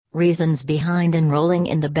Reasons behind enrolling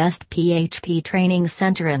in the best PHP training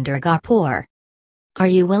center in Durgapur. Are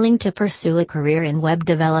you willing to pursue a career in web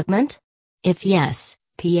development? If yes,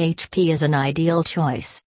 PHP is an ideal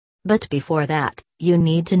choice. But before that, you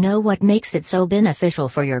need to know what makes it so beneficial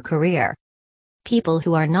for your career. People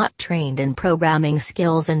who are not trained in programming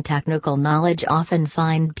skills and technical knowledge often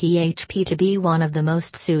find PHP to be one of the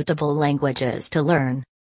most suitable languages to learn.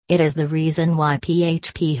 It is the reason why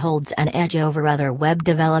PHP holds an edge over other web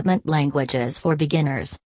development languages for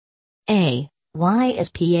beginners. A. Why is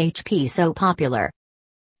PHP so popular?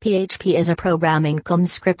 PHP is a programming cum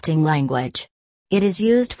scripting language. It is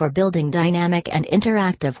used for building dynamic and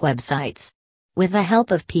interactive websites. With the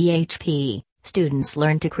help of PHP, students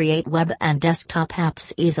learn to create web and desktop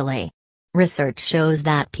apps easily. Research shows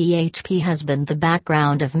that PHP has been the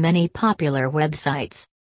background of many popular websites.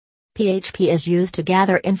 PHP is used to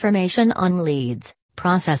gather information on leads,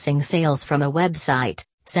 processing sales from a website,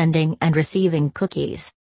 sending and receiving cookies.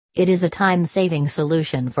 It is a time-saving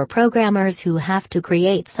solution for programmers who have to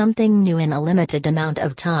create something new in a limited amount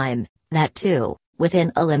of time, that too,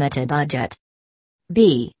 within a limited budget.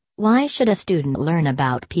 B. Why should a student learn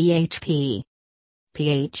about PHP?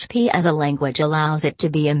 PHP as a language allows it to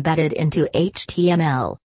be embedded into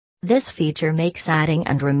HTML. This feature makes adding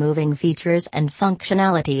and removing features and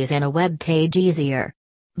functionalities in a web page easier.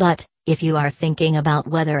 But, if you are thinking about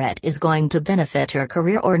whether it is going to benefit your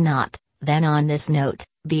career or not, then on this note,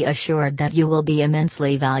 be assured that you will be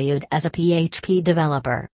immensely valued as a PHP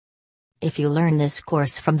developer. If you learn this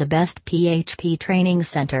course from the best PHP training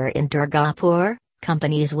center in Durgapur,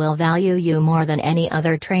 companies will value you more than any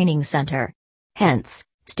other training center. Hence,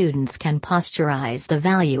 students can pasteurize the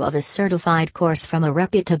value of a certified course from a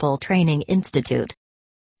reputable training institute.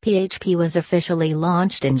 PHP was officially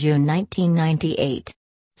launched in June 1998.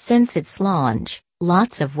 Since its launch,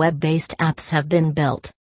 lots of web-based apps have been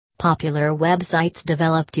built. Popular websites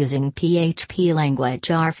developed using PHP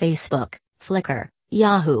language are Facebook, Flickr,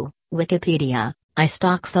 Yahoo, Wikipedia,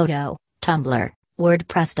 iStockPhoto, Tumblr,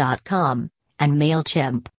 WordPress.com, and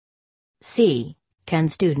MailChimp. C. Can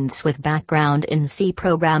students with background in C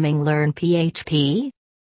programming learn PHP?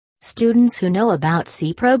 Students who know about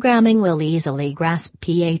C programming will easily grasp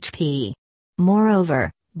PHP.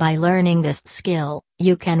 Moreover, by learning this skill,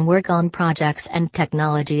 you can work on projects and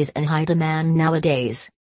technologies in high demand nowadays.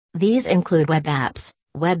 These include web apps,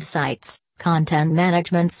 websites, content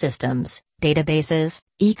management systems, databases,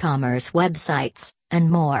 e-commerce websites, and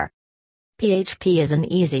more. PHP is an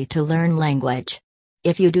easy-to-learn language.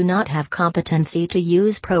 If you do not have competency to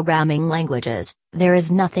use programming languages, there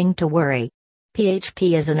is nothing to worry.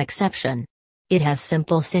 PHP is an exception. It has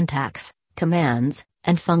simple syntax, commands,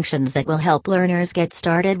 and functions that will help learners get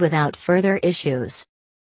started without further issues.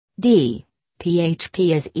 D.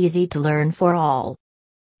 PHP is easy to learn for all.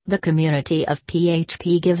 The community of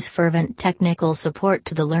PHP gives fervent technical support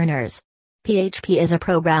to the learners. PHP is a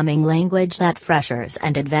programming language that freshers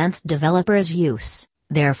and advanced developers use,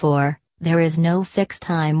 therefore, there is no fixed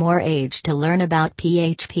time or age to learn about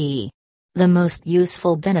PHP. The most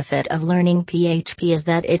useful benefit of learning PHP is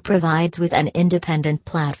that it provides with an independent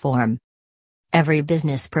platform. Every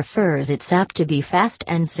business prefers its app to be fast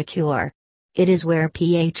and secure. It is where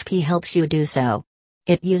PHP helps you do so.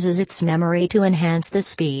 It uses its memory to enhance the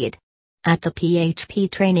speed. At the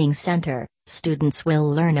PHP Training Center, students will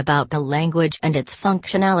learn about the language and its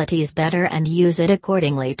functionalities better and use it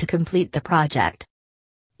accordingly to complete the project.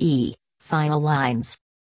 E. Final lines.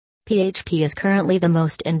 PHP is currently the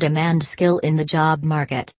most in-demand skill in the job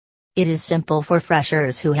market. It is simple for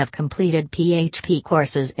freshers who have completed PHP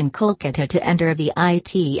courses in Kolkata to enter the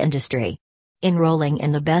IT industry. Enrolling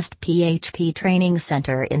in the best PHP training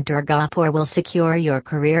center in Durgapur will secure your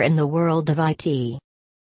career in the world of IT.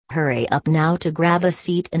 Hurry up now to grab a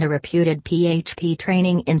seat in a reputed PHP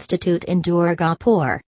training institute in Durgapur.